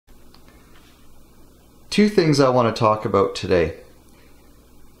Two things I want to talk about today.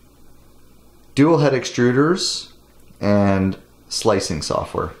 Dual head extruders and slicing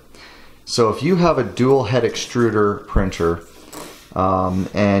software. So if you have a dual head extruder printer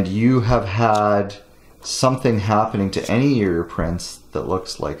and you have had something happening to any of your prints that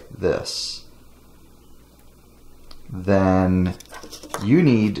looks like this, then you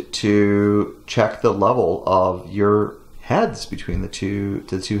need to check the level of your heads between the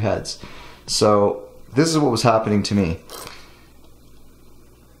two heads. So this is what was happening to me.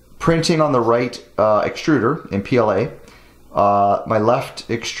 Printing on the right extruder in PLA, my left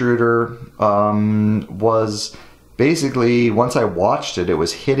extruder was basically, once I watched it, it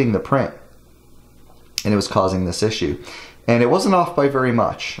was hitting the print and it was causing this issue. And it wasn't off by very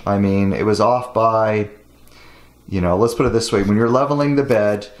much. I mean, it was off by, you know, let's put it this way, when you're leveling the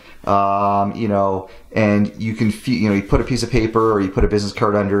bed, you know, and you can, you put a piece of paper or you put a business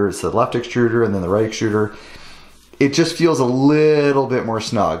card under, it's the left extruder and then the right extruder. It just feels a little bit more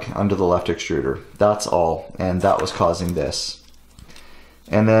snug under the left extruder. That's all. And that was causing this.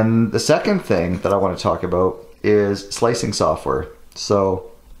 And then the second thing that I want to talk about is slicing software.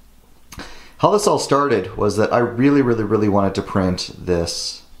 So how this all started was that I really wanted to print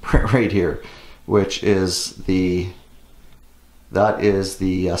this print right here, which is that is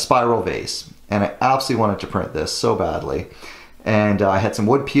the spiral vase. And I absolutely wanted to print this so badly. And I had some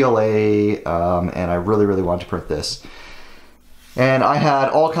wood PLA, and I really wanted to print this. And I had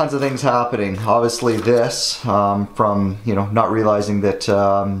all kinds of things happening. Obviously this, from, you know, not realizing that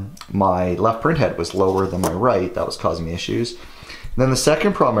my left print head was lower than my right, that was causing me issues. And then the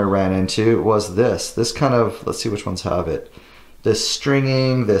second problem I ran into was this kind of, let's see which ones have it. This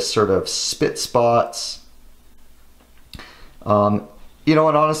stringing, this sort of spit spots. You know,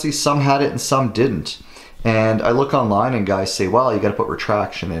 and honestly, some had it and some didn't. And I look online and guys say, well, you got to put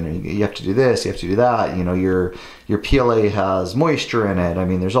retraction in, and you have to do this, you have to do that. You know, your PLA has moisture in it. I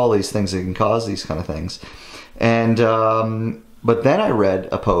mean, there's all these things that can cause these kind of things. And but then I read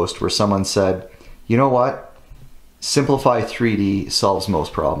a post where someone said, you know what? Simplify3d solves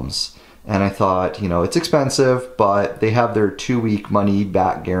most problems. And I thought, you know, it's expensive, but they have their 2-week money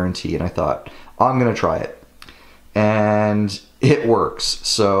back guarantee. And I thought, I'm going to try it. And it works.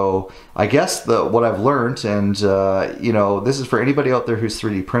 So I guess what I've learned, and you know, this is for anybody out there who's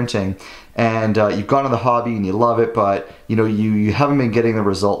 3D printing, and you've gone in the hobby and you love it, but you know, you haven't been getting the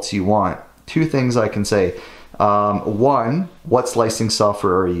results you want. Two things I can say. One, what slicing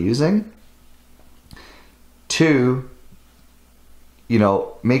software are you using? Two, you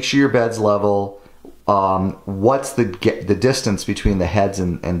know, make sure your bed's level. What's the distance between the heads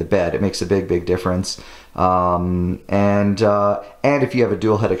and the bed? It makes a big difference. And if you have a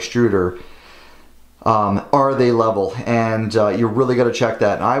dual head extruder, are they level? And you really got to check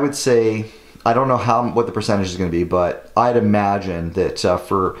that. And I would say, I don't know what the percentage is going to be, but I'd imagine that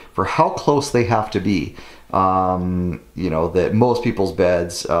for how close they have to be, you know, that most people's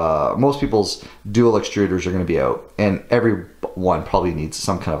beds, most people's dual extruders are going to be out, and every one probably needs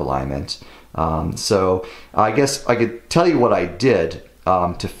some kind of alignment. So I guess I could tell you what I did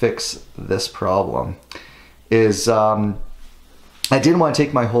to fix this problem is I didn't want to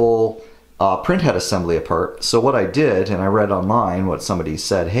take my whole print head assembly apart. So what I did, and I read online what somebody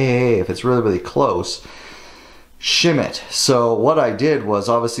said, hey, if it's really close, shim it. So what I did was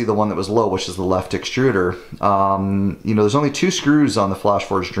obviously the one that was low, which is the left extruder. You know, there's only 2 screws on the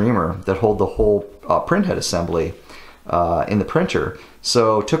FlashForge Dreamer that hold the whole print head assembly in the printer.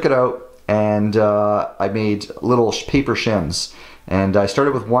 So took it out, and I made little paper shims, and I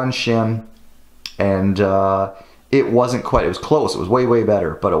started with one shim, and it wasn't quite, it was close, it was way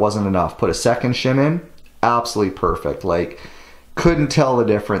better, but it wasn't enough. Put a second shim in, absolutely perfect. Like, couldn't tell the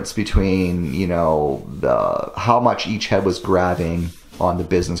difference between, you know, how much each head was grabbing on the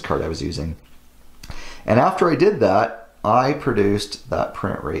business card I was using. And after I did that, I produced that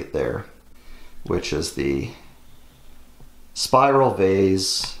print right there, which is the spiral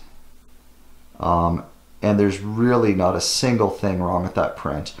vase. And there's really not a single thing wrong with that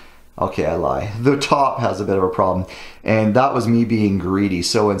print. Okay, I lie. The top has a bit of a problem, and that was me being greedy.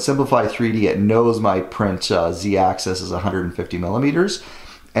 So in Simplify3d, it knows my print Z-axis is 150 millimeters,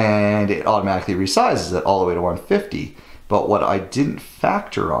 and it automatically resizes it all the way to 150. But what I didn't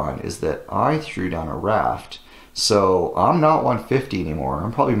factor on is that I threw down a raft. So I'm not 150 anymore.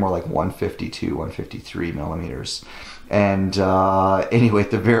 I'm probably more like 152, 153 millimeters. And anyway,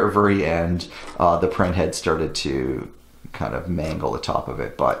 at the very end, the print head started to kind of mangle the top of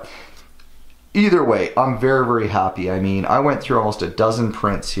it. But either way, I'm very happy. I mean, I went through almost a dozen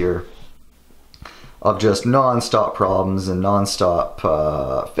prints here of just non-stop problems and non-stop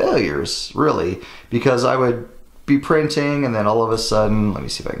failures, really, because I would be printing and then all of a sudden, let me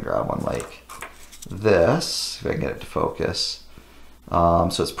see if I can grab one like this, if I can get it to focus. So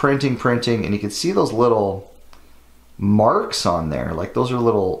it's printing, and you can see those little marks on there, like those are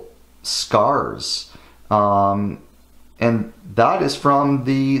little scars. And that is from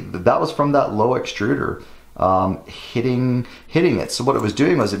that was from that low extruder hitting it. So what it was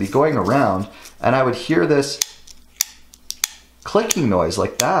doing was it'd be going around and I would hear this clicking noise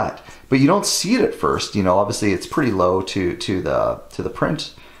like that, but you don't see it at first. You know, obviously it's pretty low to the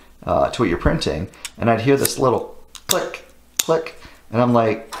print, to what you're printing, and I'd hear this little click, click, and I'm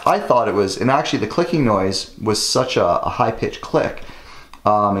like, I thought it was, and actually the clicking noise was such a high-pitched click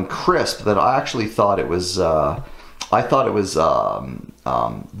and crisp that I actually thought it was the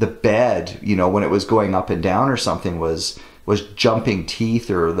bed, you know, when it was going up and down or something, was jumping teeth,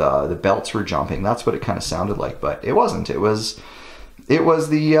 or the belts were jumping. That's what it kind of sounded like, but it wasn't. It was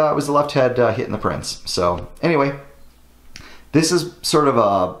the left head hitting the prints. So anyway, this is sort of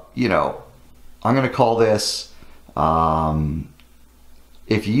a, you know, I'm going to call this,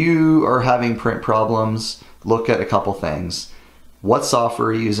 if you are having print problems, look at a couple things. What software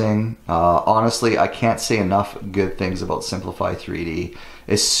are you using? Honestly, I can't say enough good things about Simplify3d.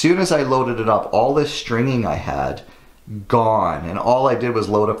 As soon as I loaded it up, all this stringing I had, gone. And all I did was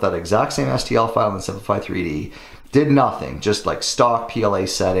load up that exact same STL file in Simplify3d. Did nothing, just like stock PLA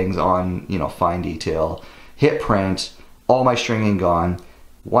settings on, you know, fine detail. Hit print, all my stringing gone.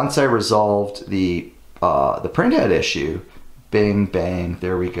 Once I resolved the printhead issue, bing, bang,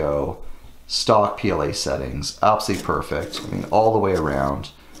 there we go. Stock PLA settings, absolutely perfect. I mean, all the way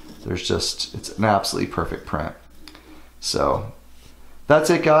around. There's just, it's an absolutely perfect print. So that's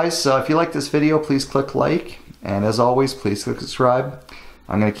it, guys. So if you like this video, please click like, and as always, please click subscribe.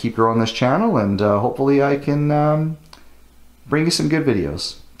 I'm going to keep growing this channel, and hopefully I can bring you some good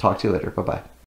videos. Talk to you later. Bye-bye.